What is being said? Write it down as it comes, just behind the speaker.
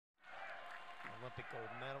Olympic gold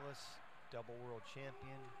medalist, double world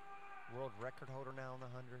champion, world record holder now in the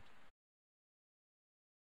 100.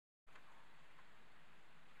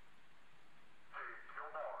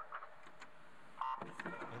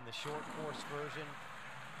 In the short course version,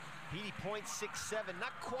 Peaty 0.67,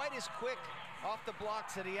 not quite as quick off the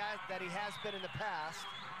blocks that he has been in the past.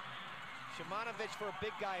 Shimonovich, for a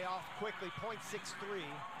big guy, off quickly, 0.63.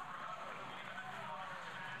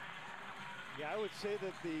 Yeah, I would say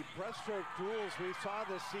that the breaststroke duels we saw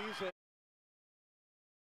this season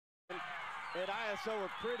at ISO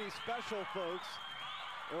were pretty special, folks.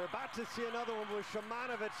 We're about to see another one with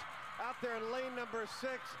Shimonovich out there in lane number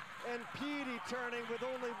 6, and Peaty turning with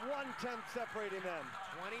only 1/10 separating them.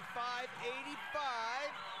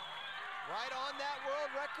 25.85, right on that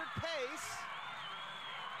world record pace.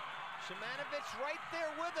 Shimonovich right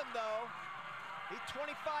there with him, though. He's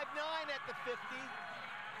 25.9 at the 50.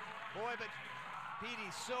 Boy, but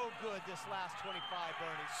Peaty's so good this last 25,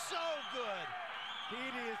 Bernie, so good.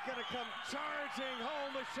 Peaty is gonna come charging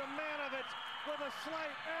home with Shimonovich with a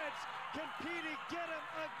slight edge. Can Peaty get him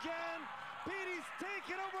again? Peaty's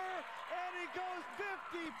taking over, and he goes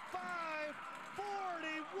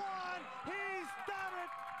 55.41. He's done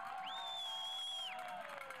it.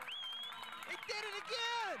 He did it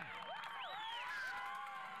again.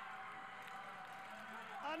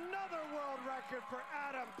 Another world record for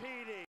Adam Peaty.